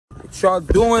What y'all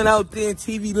doing out there in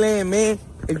TV land, man?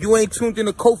 If you ain't tuned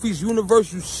into Kofi's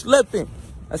universe, you slipping.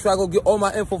 That's why I go get all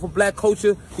my info for black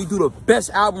culture. He do the best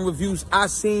album reviews I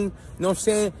seen. You know what I'm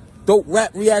saying? Dope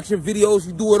rap reaction videos.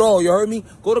 You do it all. You heard me?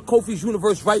 Go to Kofi's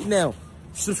universe right now.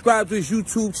 Subscribe to his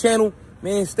YouTube channel.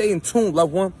 Man, stay in tune,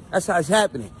 loved one. That's how it's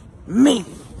happening. Me.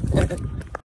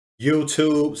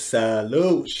 YouTube,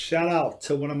 salute. Shout out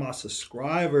to one of my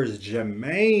subscribers,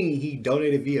 Jermaine. He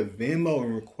donated via Venmo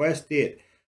and requested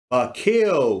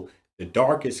Vakill, The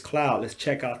Darkest Cloud. Let's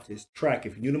check out this track.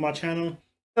 If you're new to my channel,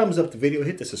 thumbs up the video,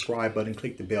 hit the subscribe button,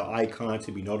 click the bell icon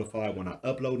to be notified when I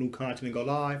upload new content and go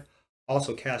live.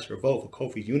 Also cast your vote for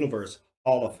Kofi's Universe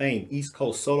Hall of Fame East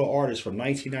Coast solo artists from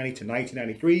 1990 to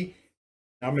 1993.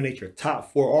 Nominate your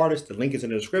top 4 artists. The link is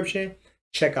in the description.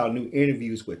 Check out new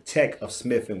interviews with Tech of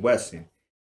Smith & Wesson.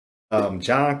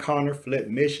 John Connor, Flip,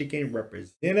 Michigan,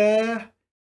 representative.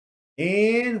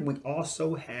 And we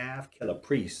also have Killer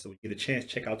Priest. So we get a chance to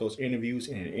check out those interviews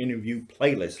in an interview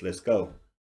playlist. Let's go.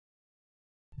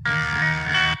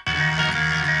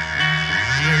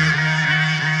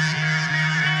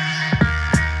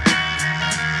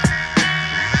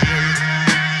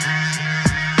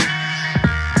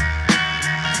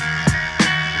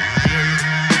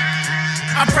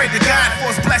 I pray to God for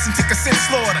his blessing to consent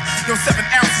slaughter. Your 7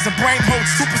 ounces of brain holds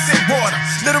 2% water.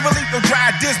 Literally, your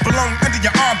dry ideas belong under your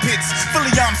armpits.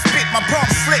 Fully armed spit, my palm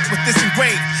slit with this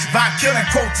engraved. Vakill in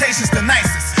quotations, the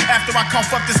nicest. After I cough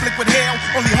up this liquid hell,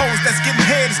 only hoes that's getting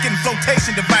head is getting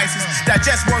flotation devices.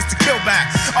 Digest words to kill by.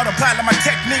 Autopilot my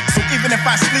technique, so even if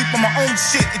I sleep on my own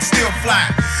shit, it still fly.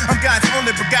 I'm God's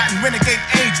only begotten renegade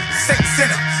angel, Saint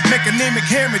sinner. Make anemic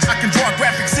hemorrhage, I can draw a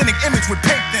graphic cynic image with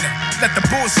paint thinner. Let the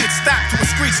bullshit stop to a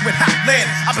screech with hot lead.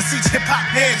 I beseech hip-hop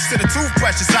heads to the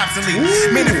toothbrush is obsolete.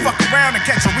 Meaning fuck around and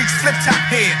catch a reach flip-top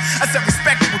head. I said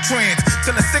respectable trends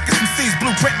till the sickest MCs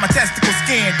blueprint my testicle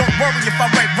skin. Don't worry if I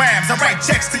write rhymes, I write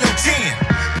checks to your chin.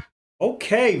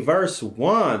 Okay, verse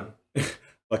 1.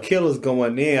 Vakill is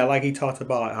going in. I like he talked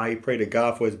about how he prayed to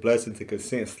God for his blessing to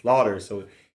consent slaughter. So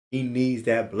he needs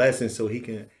that blessing so he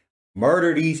can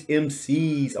murder these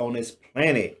MCs on this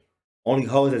planet. Only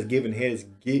hoes that's giving head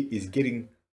is getting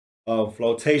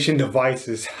flotation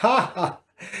devices. Ha ha!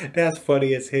 That's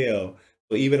funny as hell.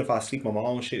 So even if I sleep on my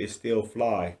own shit, it still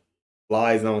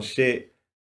flies on shit.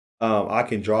 I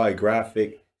can draw a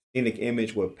graphic scenic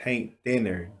image with paint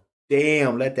thinner.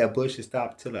 Damn, let that bullshit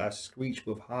stop till I screech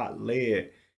with hot lead.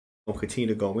 I'm continue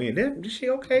to go in. This shit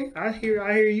okay. I hear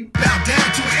you. Bow down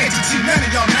to an entity, none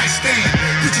of y'all nightstand.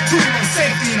 Put your tool on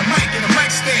safety and a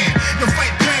mic stand. Your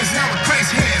fight plans now with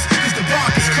Christ's hands. Cause the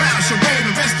darkest cloud shall reign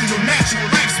the rest of your natural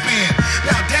lifespan.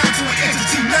 Bow down to an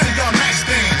entity, none of y'all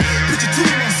nightstand. Put your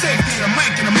tool on safety and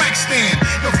a mic stand.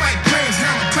 Your fight plans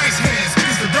now with Christ's hands.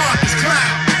 Cause the darkest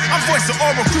cloud. I voice an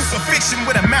oral crucifixion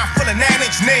with a mouth full of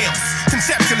 9-inch nails.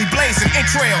 Conceptually blazing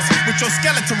entrails with your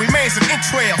skeleton remains of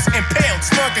entrails. Impaled,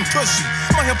 snug and cushy.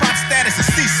 My hip-hop status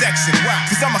is C-section. Why?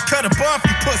 Cause I'm a cut above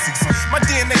you pussies. My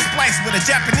DNA spliced with a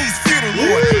Japanese feudal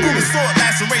lord. Brutal sword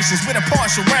lacerations with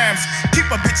impartial rhymes.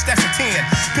 Keep a bitch that's a 10.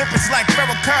 Pimpins like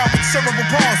Pharaoh Khan with cerebral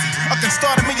palsy. I can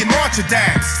start a million Notre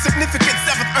Dames. Significant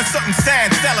 7th uncertain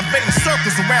signs. Salivating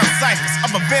circles around ciphers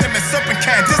of a venomous serpent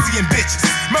Candizian bitches.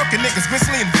 Murking niggas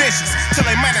grizzly and vicious. Till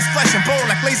they minus flesh and bone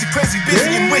like lazy, crazy,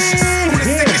 busy and wishes. Who the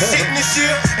sickest shit in this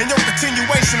year? And your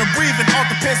continuation of breathing all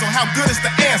depends on how good is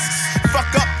the answers.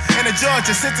 Fuck up, and the judge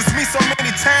has sentenced me so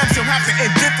many times he'll have to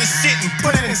indent the shit and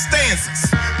put it in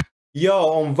stanzas.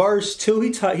 Yo, on verse 2,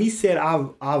 he said,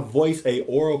 I voice a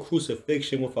oral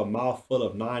crucifixion with a mouth full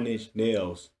of 9-inch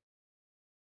nails.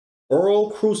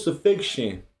 Oral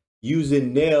crucifixion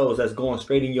using nails that's going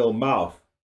straight in your mouth.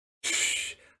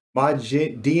 My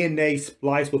DNA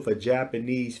spliced with a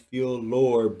Japanese feudal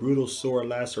lord, brutal sword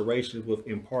lacerations with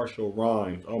impartial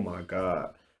rhymes. Oh my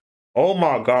God. Oh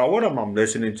my God, what am I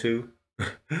listening to?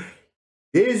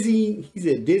 He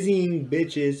said dizzying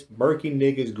bitches, murky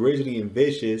niggas, grizzly and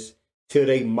vicious, till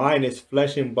they minus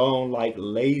flesh and bone like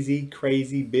lazy,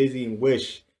 crazy, busy and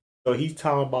wish. So he's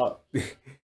talking about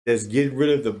just getting rid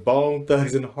of the Bone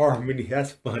Thugs and Harmony.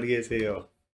 That's funny as hell.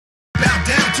 Bow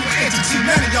down to an entity,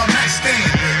 none of y'all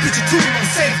nightstand. Put your tool on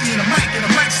safety and a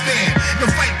mic stand. Your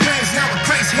fight plans now with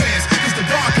Christ's hands. Cause the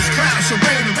darkest cloud shall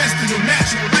reign the rest of your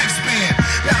natural lifespan.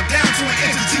 Bow down to an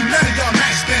entity, none of y'all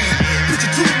nightstand. Put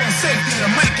your tool on safety and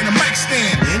a mic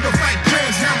stand. Your fight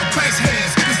plans now with Christ's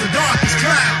hands. Cause the darkest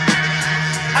cloud.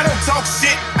 I don't talk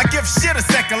shit, I give shit a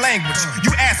second second language. You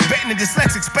ask betting and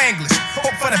dyslexic Spanglish.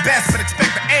 Hope for the best, but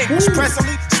expect the anguish.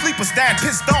 Presently, sleepers dying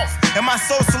pissed off. And my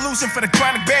sole solution for the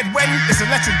chronic bedwetting is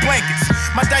electric blankets.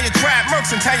 My diatribe murks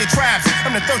entire tribes.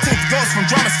 I'm the 13th ghost from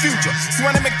drama's future. So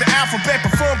when I make the alphabet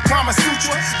perform Kama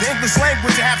Sutra, the English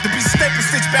language I have to be staple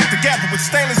stitched back together with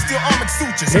stainless steel armored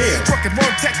sutures. Drunken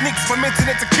word techniques fermented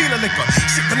in tequila liquor.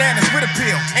 Shit bananas with a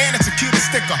pill and a tequila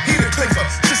sticker. Heater clicker,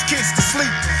 just kids to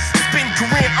sleep. Spin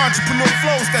Korean entrepreneur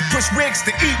flows that push wigs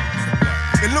to eat.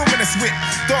 Illuminous wit,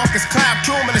 darkest cloud,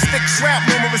 cumulus, thick shroud,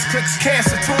 numerous clicks,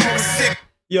 cancer, tumor, sick.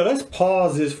 Yo, let's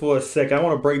pause this for a second. I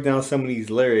want to break down some of these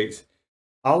lyrics.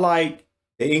 I like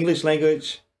the English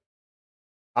language.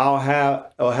 It'll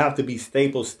have to be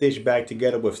stapled, stitched back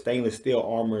together with stainless steel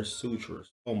armor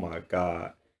sutures. Oh my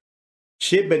God.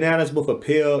 Shit bananas with a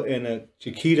pill and a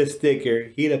Chiquita sticker.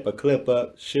 Heat up a clip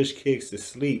up. Shush kicks to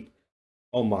sleep.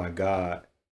 Oh my God.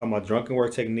 My drunken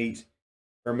word techniques.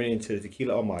 Fermenting into the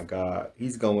tequila. Oh my God.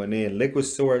 He's going in. Liquid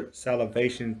sword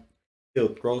salivation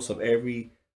till throats of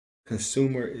every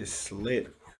consumer is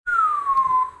slit.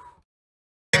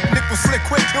 Liquid slick,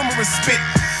 quick, humorous spit.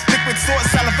 Liquid sword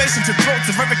salivation to throats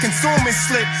of every consumer is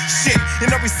slit. Shit,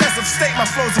 in every sense of state, my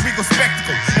flow's a regal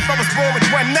spectacle. If I was born with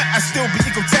one nut, I'd still be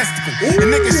egotistical. And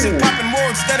niggas shit popping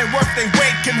words that ain't worth they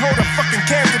weight can hold a fucking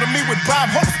candle to me with Bob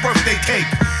Hope's birthday cake.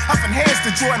 I've enhanced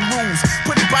the Jordan rules,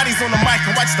 putting bodies on the mic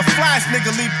and watch the flies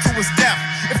nigga leap to his death.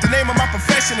 If the name of my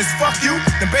profession is fuck you,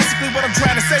 then basically what I'm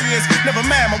trying to say is, never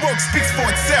mind, my work speaks for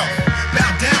itself. Bow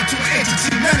down to an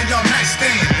entity, none of y'all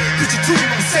nightstand. Put your tool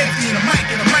on safety and a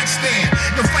mic stand.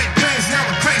 Your fight plans now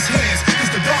with Christ's hands,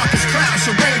 cause the darkest cloud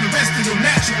shall reign the rest of your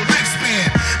natural lifespan.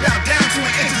 Bow down to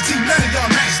an entity, none of y'all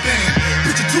nightstand.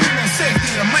 Put your tool on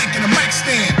safety and a mic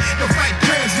stand. Your fight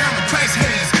plans now with Christ's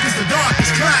hands, cause the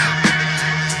darkest cloud.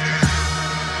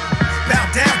 Bow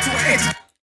down to an entity.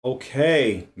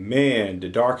 Okay, man, The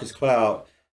Darkest Cloud.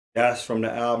 That's from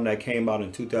the album that came out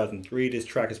in 2003. This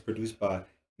track is produced by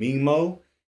Mimo.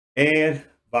 And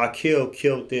Vakill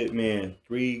killed it, man.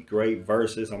 3 great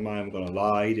verses. I'm not even going to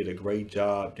lie. He did a great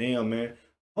job. Damn, man.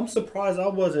 I'm surprised I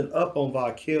wasn't up on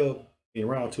Vakill in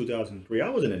around 2003. I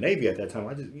was in the Navy at that time.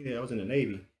 I was in the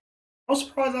Navy. I'm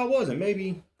surprised I wasn't.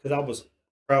 Maybe because I was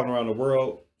traveling around the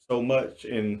world so much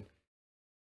and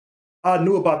I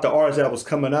knew about the artists that was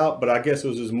coming out, but I guess it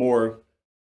was just more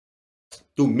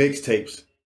through mixtapes.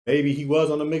 Maybe he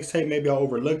was on the mixtape. Maybe I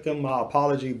overlooked him. My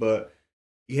apology, but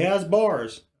he has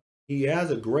bars. He has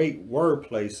a great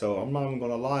wordplay, so I'm not even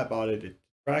gonna lie about it. The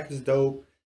track is dope.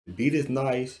 The beat is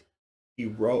nice. He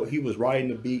was writing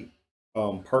the beat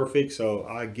perfect, so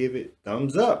I give it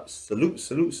thumbs up. Salute,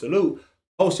 salute, salute.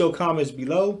 Post your comments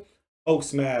below. Folks,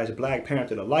 smash Black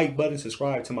Panther the like button,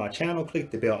 subscribe to my channel, click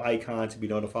the bell icon to be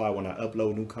notified when I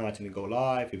upload new content and go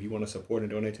live. If you want to support and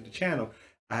donate to the channel,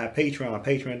 I have Patreon,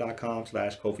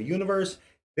 patreon.com/KofiUniverse,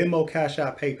 Venmo,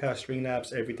 CashApp, PayPal, Stream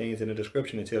Apps, everything is in the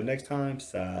description. Until next time,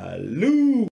 salute.